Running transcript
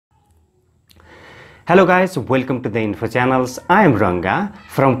Hello guys, welcome to the info channels. I am Ranga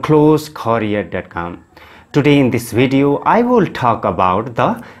from closecareer.com. Today in this video, I will talk about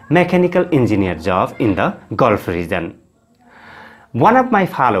the mechanical engineer job in the Gulf region. One of my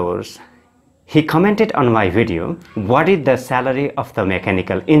followers, he commented on my video, what is the salary of the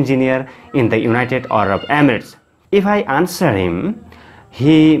mechanical engineer in the United Arab Emirates? If I answer him,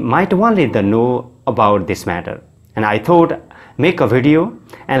 he might want to know about this matter. And I thought make a video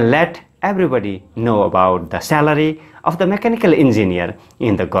and let everybody know about the salary of the mechanical engineer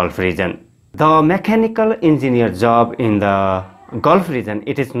in the Gulf region. The mechanical engineer job in the Gulf region,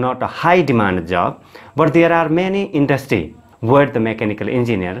 it is not a high demand job, but there are many industries where the mechanical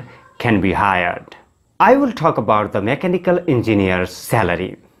engineer can be hired. I will talk about the mechanical engineer's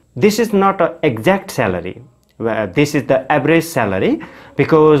salary. This is not an exact salary. This is the average salary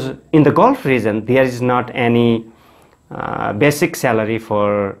because in the Gulf region there is not any basic salary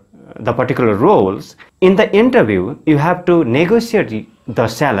for the particular roles. In the interview, you have to negotiate the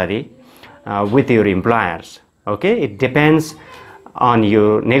salary with your employers. Okay, it depends on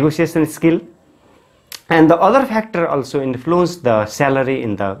your negotiation skill, and the other factor also influence the salary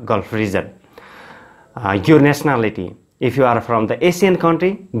in the Gulf region. Your nationality. If you are from the Asian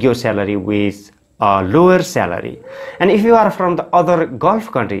country, your salary is a lower salary, and if you are from the other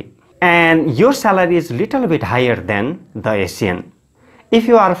Gulf country, and your salary is little bit higher than the Asian. If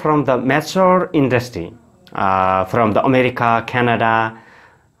you are from the mature industry, from the America, Canada,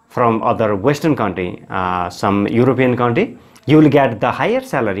 from other Western country, some European country, you will get the higher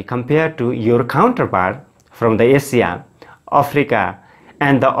salary compared to your counterpart from the Asia, Africa,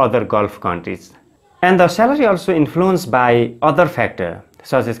 and the other Gulf countries. And the salary also influenced by other factors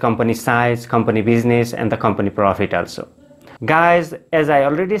such as company size, company business, and the company profit also. Guys, as I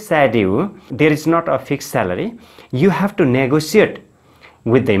already said you, there is not a fixed salary. You have to negotiate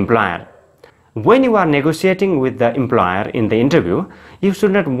with the employer. When you are negotiating with the employer in the interview, you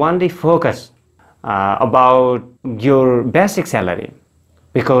should not only focus about your basic salary,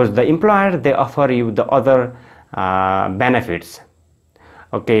 because the employer, they offer you the other benefits.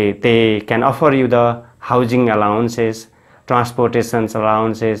 Okay, they can offer you the housing allowances, transportation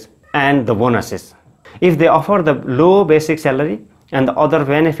allowances, and the bonuses. If they offer the low basic salary and the other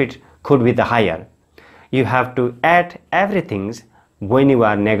benefit could be the higher, you have to add everything when you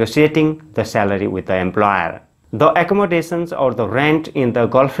are negotiating the salary with the employer. The accommodations or the rent in the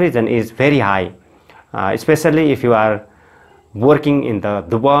Gulf region is very high, especially if you are working in the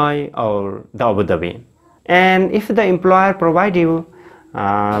Dubai or the Abu Dhabi. And if the employer provide you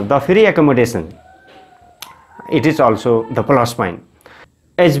the free accommodation, it is also the plus point.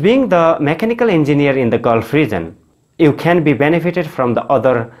 As being the mechanical engineer in the Gulf region, you can be benefited from the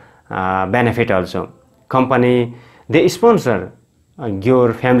other benefit also. Company, they sponsor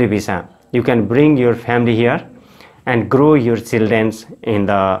your family visa. You can bring your family here and grow your children in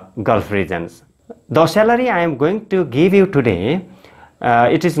the Gulf regions. The salary I am going to give you today,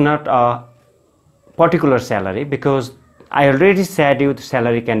 it is not a particular salary because I already said you the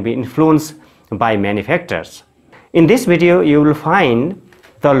salary can be influenced by many factors. In this video, you will find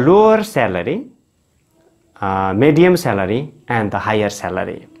the lower salary, medium salary, and the higher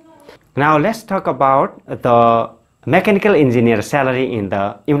salary. Now let's talk about the mechanical engineer salary in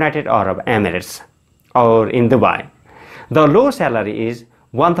the United Arab Emirates or in Dubai. The low salary is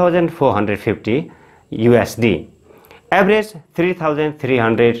 1,450 USD, average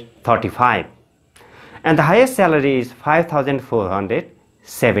 3,335, and the highest salary is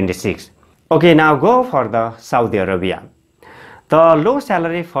 5,476. Okay, now go for the Saudi Arabia. The low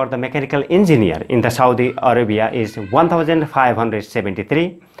salary for the mechanical engineer in the Saudi Arabia is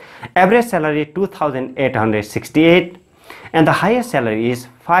 1,573, average salary 2,868, and the highest salary is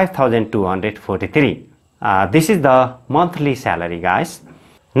 5,243. This is the monthly salary, guys.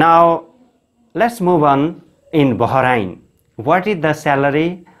 Now let's move on in Bahrain. What is the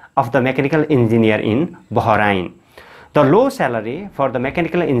salary of the mechanical engineer in Bahrain? The low salary for the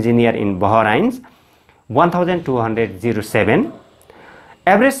mechanical engineer in Bahrain is 1,207,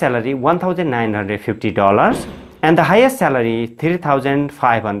 average salary $1,950, and the highest salary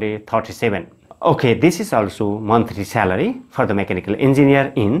 $3,537. Okay, this is also monthly salary for the mechanical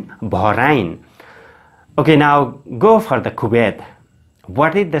engineer in Bahrain. Okay, now go for the Kuwait.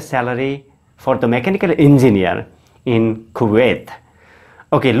 What is the salary for the mechanical engineer in Kuwait?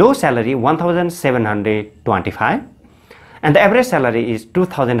 Okay, low salary 1,725, and the average salary is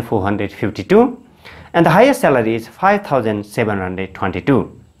 2,452, and the highest salary is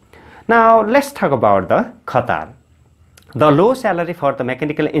 5,722. Now let's talk about the Qatar. The low salary for the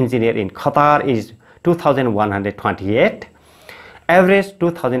mechanical engineer in Qatar is 2,128, average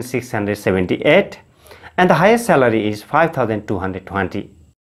 2,678, and the highest salary is 5,220.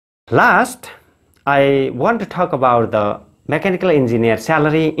 Last, I want to talk about the mechanical engineer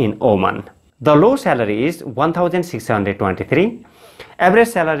salary in Oman. The low salary is 1,623, average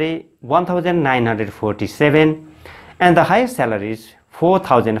salary 1,947, and the highest salary is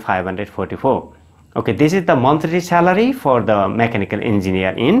 4,544. Okay, this is the monthly salary for the mechanical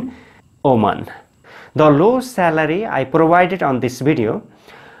engineer in Oman. The low salary I provided on this video,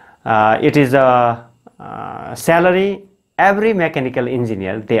 it is a salary every mechanical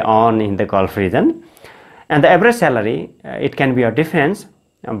engineer they earn in the Gulf region, and the average salary it can be a difference,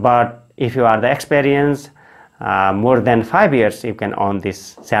 but if you are the experienced more than 5 years, you can earn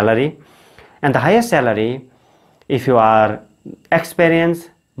this salary, and the highest salary, if you are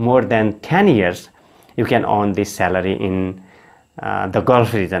experienced more than 10 years, you can earn this salary in the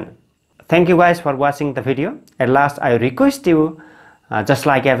Gulf region. Thank you guys for watching the video. At last, I request you, just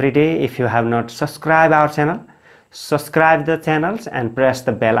like every day, if you have not subscribed our channel, subscribe the channels and press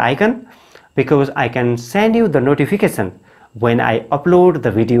the bell icon, because I can send you the notification when I upload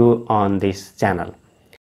the video on this channel.